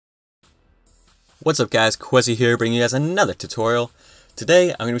What's up guys, Qehzy here, bringing you guys another tutorial. Today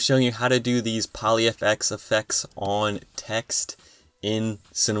I'm going to be showing you how to do these PolyFX effects on text in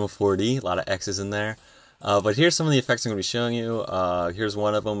Cinema 4D. A lot of X's in there. But here's some of the effects I'm going to be showing you. Here's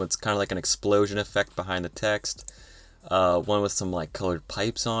one of them. It's kind of like an explosion effect behind the text. One with some like colored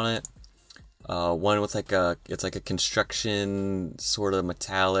pipes on it. One with it's like a construction sort of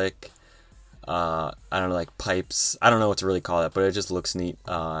metallic. I don't know, like pipes. I don't know what to really call it, but it just looks neat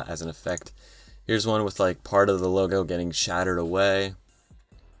as an effect. Here's one with like part of the logo getting shattered away.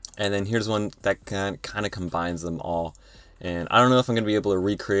 And then here's one that kind of combines them all. And I don't know if I'm going to be able to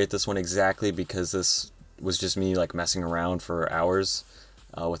recreate this one exactly because this was just me like messing around for hours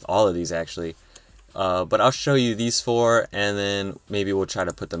with all of these actually. But I'll show you these four and then maybe we'll try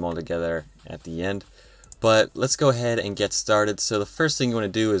to put them all together at the end. But let's go ahead and get started. So the first thing you want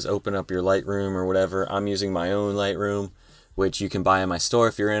to do is open up your Lightroom or whatever. I'm using my own Lightroom, which you can buy in my store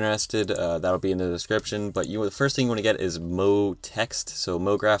if you're interested. That'll be in the description. But the first thing you want to get is Mo Text, so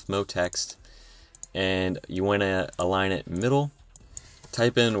Mograph Mo Text, and you want to align it middle.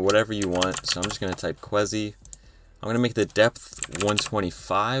 Type in whatever you want. So I'm just going to type Qehzy. I'm going to make the depth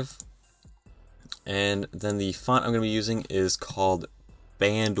 125, and then the font I'm going to be using is called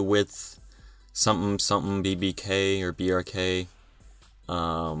Bandwidth something something BBK or BRK.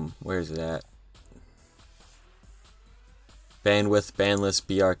 Where is it at? Bandless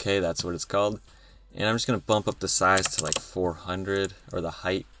BRK, that's what it's called. And I'm just going to bump up the size to like 400, or the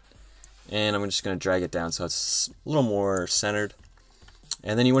height. And I'm just going to drag it down so it's a little more centered.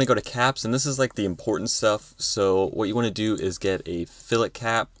 And then you want to go to caps, and this is like the important stuff. So what you want to do is get a fillet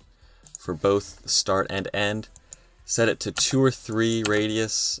cap for both start and end. Set it to 2 or 3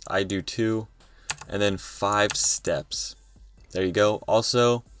 radius. I do 2. And then 5 steps. There you go.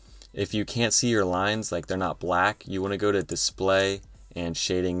 Also, if you can't see your lines, like they're not black, you want to go to display and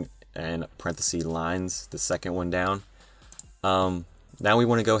shading and parenthesis lines, the second one down. Now we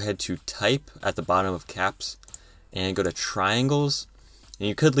want to go ahead to type at the bottom of caps and go to triangles. And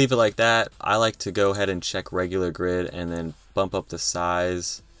you could leave it like that. I like to go ahead and check regular grid and then bump up the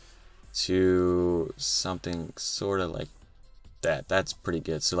size to something sort of like that. That's pretty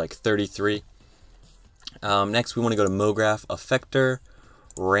good. So like 33. Next we want to go to Mograph Effector,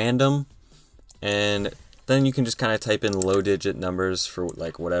 random, and then you can just kind of type in low digit numbers for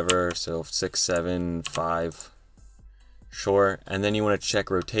like whatever, so 6, 7, 5, sure. And then you want to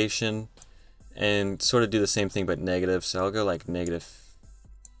check rotation and sort of do the same thing but negative. So I'll go like negative,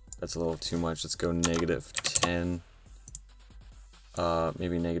 that's a little too much, let's go negative 10,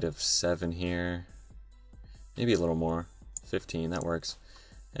 maybe negative 7 here, maybe a little more, 15, that works.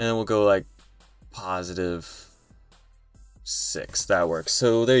 And then we'll go like positive 6, that works.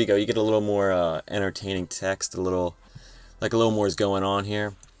 So there you go, you get a little more entertaining text, a little more is going on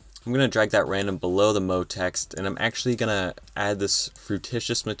here. I'm going to drag that random below the Mo Text, and I'm actually going to add this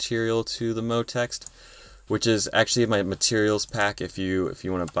fruititious material to the Mo Text, which is actually my materials pack. If you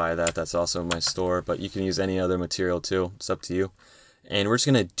want to buy that, that's also in my store, but you can use any other material too, it's up to you. And we're just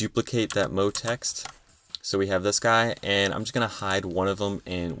going to duplicate that Mo Text. So we have this guy, and I'm just going to hide one of them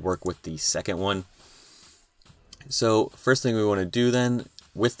and work with the second one. So first thing we want to do then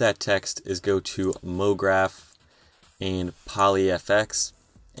with that text is go to Mograph and PolyFX,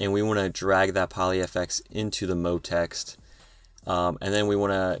 and we want to drag that PolyFX into the Mo Text. And then we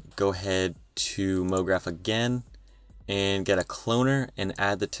want to go ahead to Mograph again and get a cloner and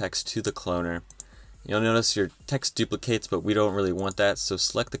add the text to the cloner. You'll notice your text duplicates, but we don't really want that, so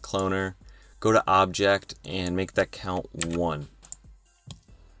select the cloner, go to object and make that count 1.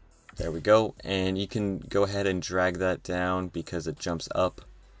 There we go, and you can go ahead and drag that down because it jumps up.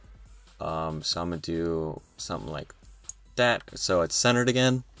 So I'm gonna do something like that so it's centered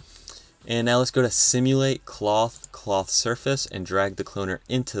again. And now let's go to simulate cloth surface and drag the cloner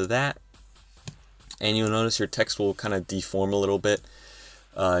into that. And you'll notice your text will kind of deform a little bit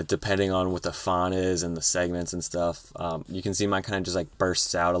depending on what the font is and the segments and stuff. You can see mine kind of just like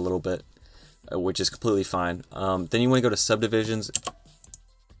bursts out a little bit, which is completely fine. Then you want to go to subdivisions,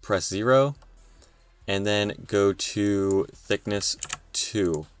 press 0, and then go to thickness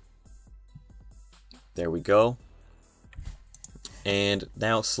 2. There we go. And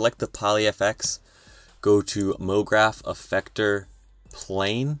now select the PolyFX, go to Mograph Effector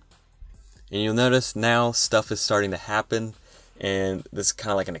Plane, and you'll notice now stuff is starting to happen, and this is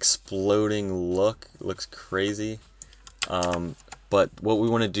kind of like an exploding look. It looks crazy. But what we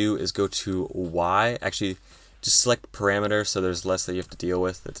want to do is go to Y, actually just select parameter so there's less that you have to deal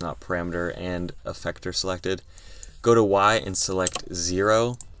with. It's not parameter and effector selected. Go to Y and select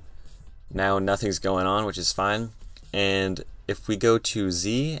 0. Now nothing's going on, which is fine. And if we go to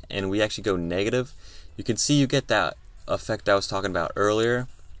Z and we actually go negative, you can see you get that effect I was talking about earlier.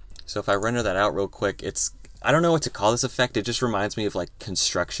 So if I render that out real quick, I don't know what to call this effect. It just reminds me of like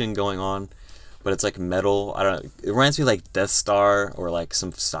construction going on, but it's like metal. I don't know. It reminds me of like Death Star or like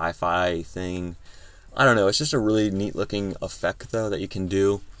some sci-fi thing. I don't know. It's just a really neat looking effect though that you can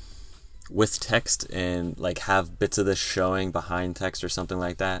do with text and like have bits of this showing behind text or something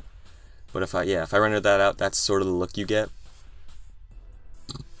like that. But if I render that out, that's sort of the look you get.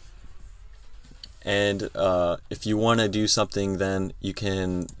 And if you want to do something, then you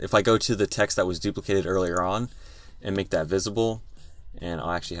can, if I go to the text that was duplicated earlier on and make that visible, and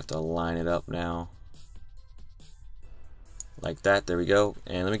I'll actually have to line it up now like that. There we go.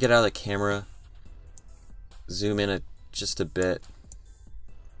 And let me get out of the camera, zoom in just a bit.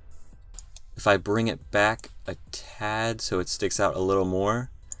 If I bring it back a tad so it sticks out a little more,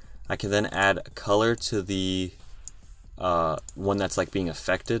 I can then add color to the one that's like being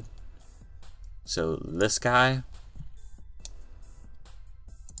affected. So this guy,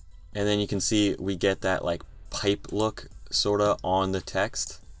 and then you can see we get that like pipe look sorta on the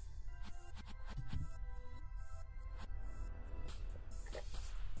text.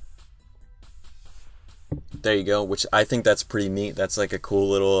 There you go, which I think that's pretty neat. That's like a cool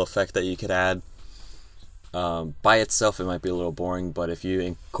little effect that you could add. By itself it might be a little boring, but if you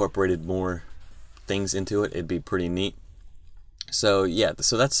incorporated more things into it, it'd be pretty neat. So yeah,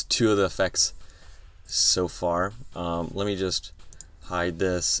 so that's two of the effects so far. Let me just hide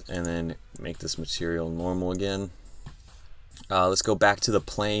this and then make this material normal again. Let's go back to the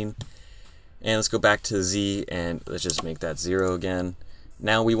plane and let's go back to Z and let's just make that 0 again.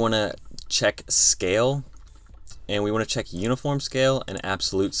 Now we want to check scale, and we want to check uniform scale and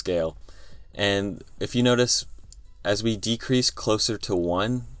absolute scale. And if you notice, as we decrease closer to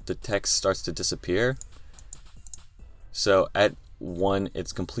 1, the text starts to disappear. So at 1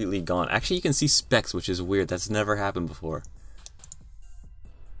 it's completely gone. Actually you can see specks, which is weird. That's never happened before.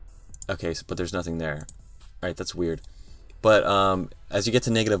 Okay, so, but there's nothing there. Alright, that's weird. But as you get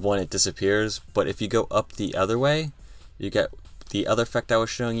to -1 it disappears, but if you go up the other way, you get the other effect I was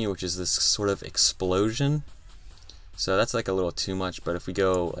showing you, which is this sort of explosion. So that's like a little too much, but if we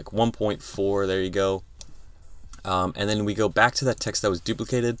go like 1.4, there you go. And then we go back to that text that was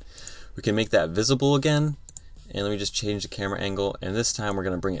duplicated, we can make that visible again. And let me just change the camera angle, and this time we're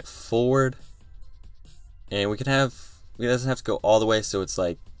going to bring it forward. And we can have, it doesn't have to go all the way so it's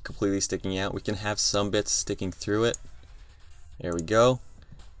like completely sticking out. We can have some bits sticking through it. There we go.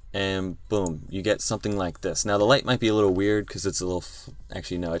 And boom, you get something like this. Now the light might be a little weird because it's a little,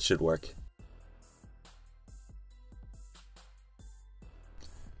 actually no, it should work.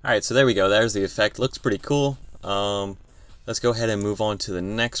 Alright, so there we go. There's the effect. Looks pretty cool. Let's go ahead and move on to the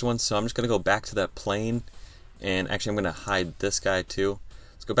next one. So I'm just going to go back to that plane. And actually I'm going to hide this guy too.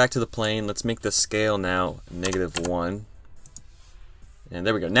 Let's go back to the plane. Let's make the scale now -1. And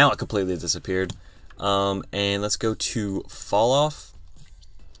there we go. Now it completely disappeared. And let's go to fall off.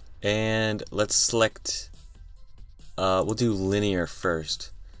 And let's select, we'll do linear first.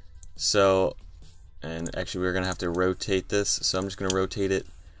 So, and actually we're going to have to rotate this. So I'm just going to rotate it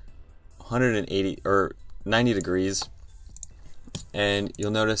 180 or 90 degrees. And you'll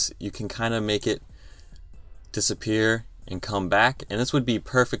notice you can kind of make it disappear and come back, and this would be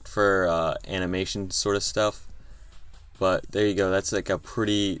perfect for animation sort of stuff. But there you go, that's like a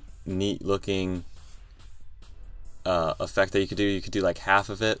pretty neat looking effect that you could do. You could do like half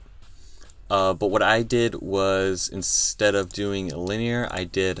of it, but what I did was, instead of doing linear, I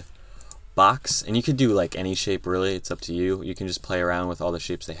did box. And you could do like any shape really, it's up to you. You can just play around with all the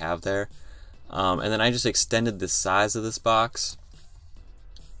shapes they have there. And then I just extended the size of this box,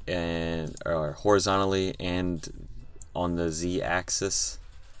 and or horizontally and on the Z axis,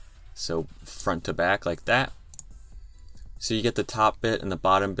 so front to back like that. So you get the top bit and the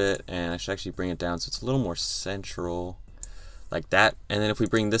bottom bit, and I should actually bring it down so it's a little more central like that. And then if we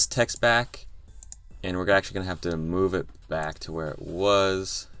bring this text back, and we're actually gonna have to move it back to where it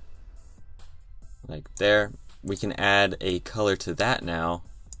was like there, we can add a color to that now,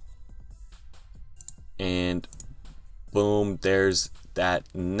 and boom, there's that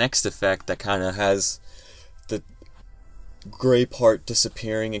next effect that kind of has the gray part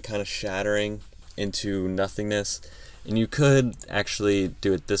disappearing and kind of shattering into nothingness. And you could actually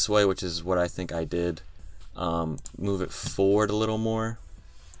do it this way, which is what I think I did. Move it forward a little more,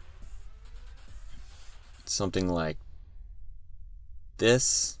 something like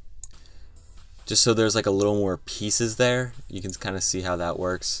this, just so there's like a little more pieces there. You can kind of see how that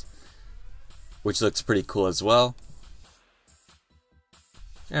works, which looks pretty cool as well.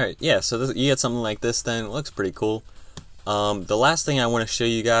 Alright, yeah, so you get something like this then. It looks pretty cool. The last thing I want to show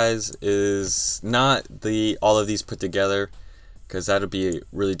you guys is not all of these put together, because that would be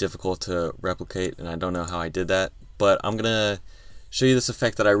really difficult to replicate, and I don't know how I did that. But I'm gonna show you this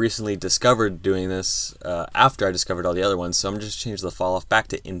effect that I recently discovered doing this after I discovered all the other ones. So I'm just change the fall off back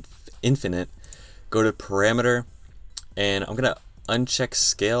to infinite, go to parameter, and I'm gonna uncheck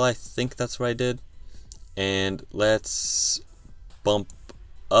scale. I think that's what I did, and let's bump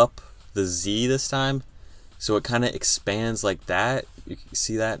up the Z this time, so it kind of expands like that. You can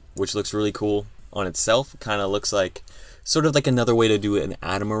see that, which looks really cool on itself. It kind of looks like sort of like another way to do an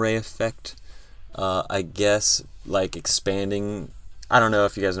atom array effect, I guess, like expanding. I don't know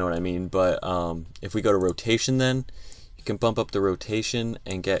if you guys know what I mean, but if we go to rotation, then you can bump up the rotation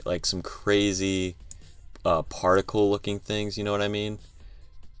and get like some crazy particle looking things, you know what I mean?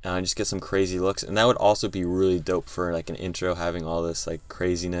 And just get some crazy looks, and that would also be really dope for like an intro, having all this like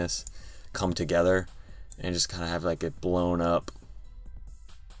craziness come together and just kind of have like it blown up,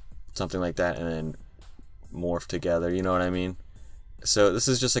 something like that, and then morph together, you know what I mean? So this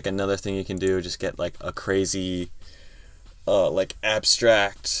is just like another thing you can do, just get like a crazy like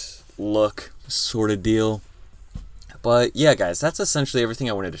abstract look sort of deal. But yeah guys, that's essentially everything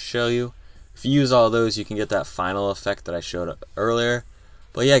I wanted to show you. If you use all those, you can get that final effect that I showed earlier.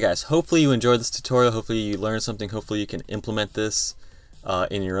 But yeah guys, hopefully you enjoyed this tutorial, hopefully you learned something, hopefully you can implement this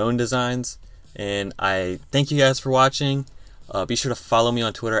in your own designs. And I thank you guys for watching. Be sure to follow me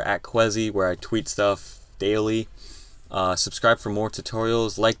on Twitter at Qehzy, where I tweet stuff daily. Subscribe for more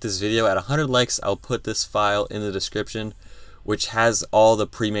tutorials. Like this video. At 100 likes, I'll put this file in the description, which has all the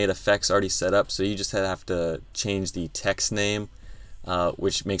pre-made effects already set up, so you just have to change the text name,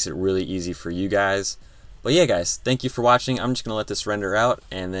 which makes it really easy for you guys. But yeah guys, thank you for watching. I'm just going to let this render out,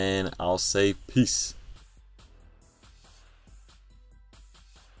 and then I'll say peace.